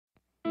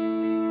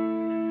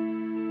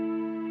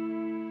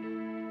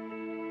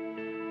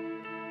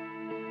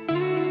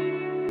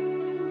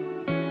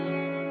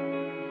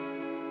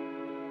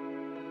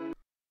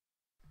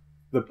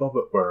The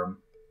bobbit worm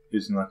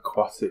is an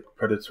aquatic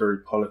predatory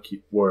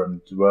polychaete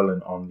worm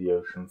dwelling on the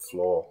ocean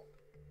floor.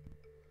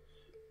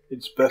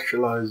 It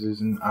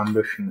specializes in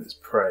ambushing its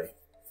prey.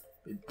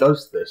 It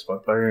does this by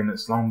burying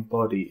its long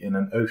body in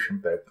an ocean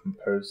bed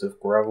composed of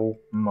gravel,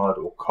 mud,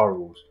 or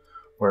corals,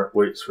 where it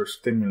waits for a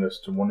stimulus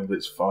to one of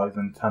its 5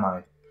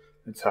 antennae,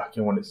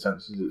 attacking when it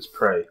senses its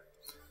prey.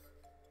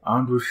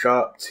 Armed with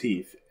sharp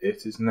teeth,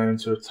 it is known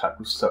to attack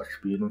with such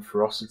speed and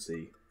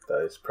ferocity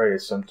that its prey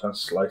is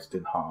sometimes sliced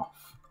in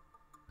half.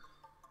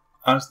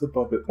 As the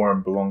bobbit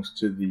worm belongs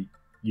to the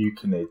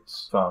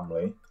euchinids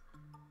family,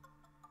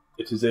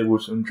 it is able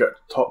to inject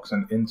a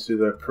toxin into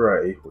their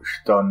prey which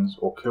stuns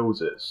or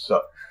kills it,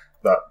 such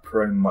that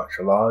prey much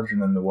larger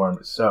than the worm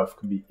itself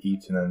can be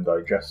eaten and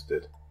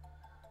digested.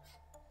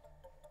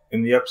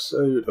 In the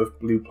episode of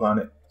Blue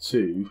Planet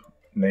 2,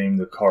 named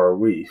The Coral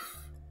Reef,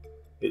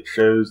 it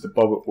shows the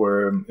bobbit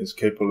worm is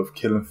capable of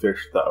killing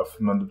fish that are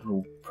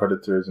formidable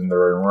predators in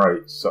their own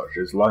right, such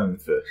as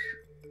lionfish.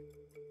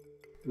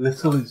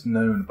 Little is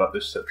known about the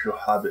sexual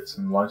habits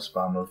and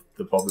lifespan of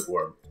the bobbit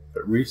worm,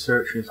 but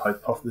researchers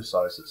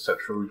hypothesize that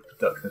sexual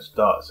reproduction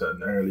starts at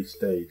an early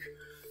stage,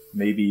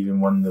 maybe even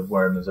when the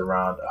worm is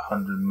around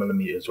 100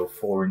 mm or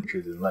 4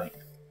 inches in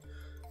length.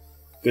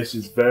 This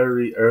is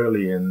very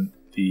early in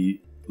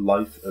the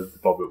life of the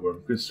bobbit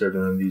worm,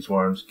 considering these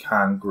worms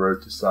can grow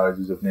to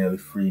sizes of nearly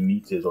 3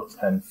 meters or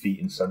 10 feet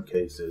in some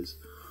cases,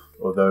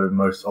 although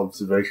most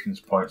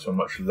observations point to a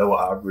much lower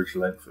average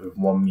length of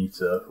 1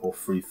 meter or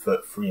 3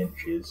 foot 3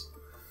 inches,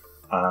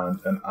 and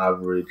an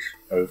average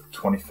of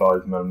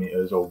 25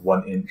 millimeters or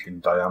 1 inch in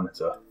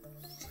diameter.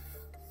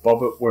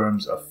 Bobbit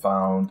worms are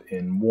found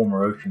in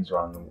warmer oceans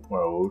around the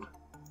world,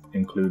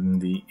 including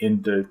the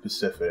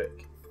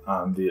Indo-Pacific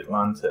and the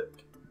Atlantic.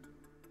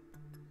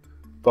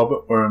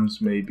 Bobbit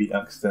worms may be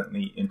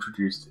accidentally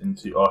introduced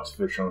into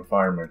artificial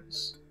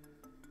environments.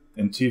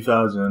 In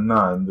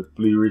 2009, the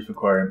Blue Reef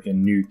Aquarium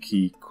in New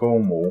Quay,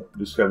 Cornwall,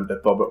 discovered a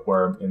bobbit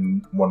worm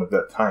in one of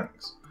their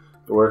tanks.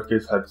 The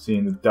workers had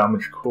seen the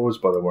damage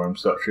caused by the worm,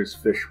 such as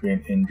fish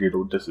being injured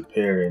or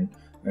disappearing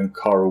and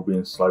coral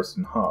being sliced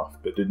in half,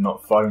 but did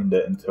not find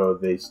it until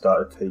they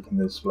started taking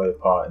the display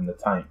apart in the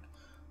tank.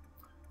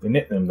 They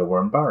nicknamed the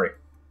worm Barry.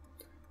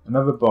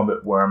 Another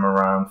bobbit worm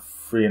around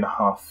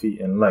 3.5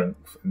 feet in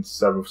length and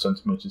several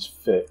centimeters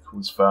thick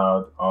was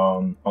found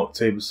on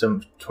October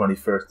 7,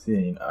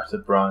 2013 at a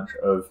branch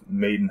of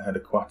Maidenhead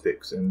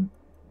Aquatics in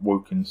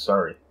Woking,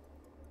 Surrey.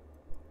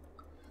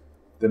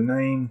 The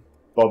name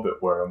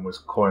bobbit worm was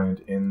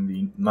coined in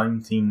the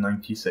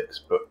 1996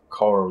 book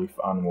Coral Reef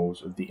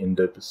Animals of the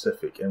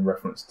Indo-Pacific in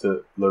reference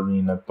to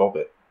Lorena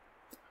Bobbit,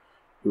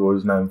 who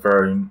was known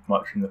very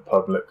much in the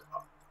public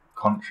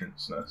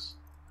consciousness.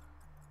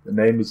 The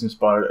name is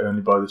inspired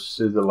only by the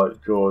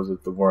scissor-like jaws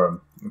of the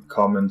worm, a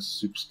common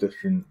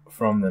superstition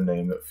from the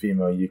name that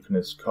female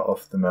euchinids cut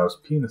off the male's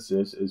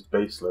penises is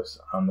baseless,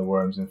 and the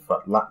worms in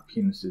fact lack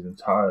penises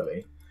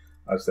entirely,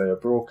 as they are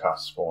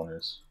broadcast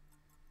spawners.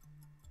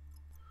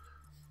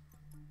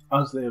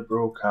 As they are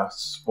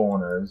broadcast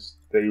spawners,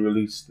 they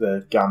release their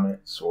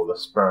gametes, or their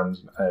sperms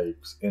and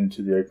eggs,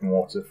 into the open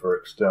water for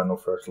external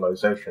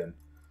fertilization,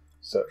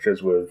 such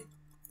as with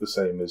the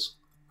same as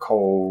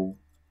corals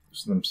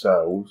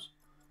themselves,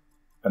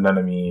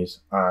 anemones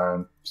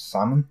and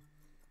salmon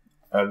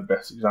are the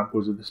best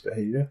examples of this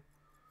behaviour,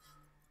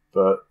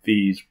 but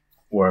these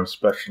worms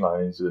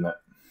specialise in it.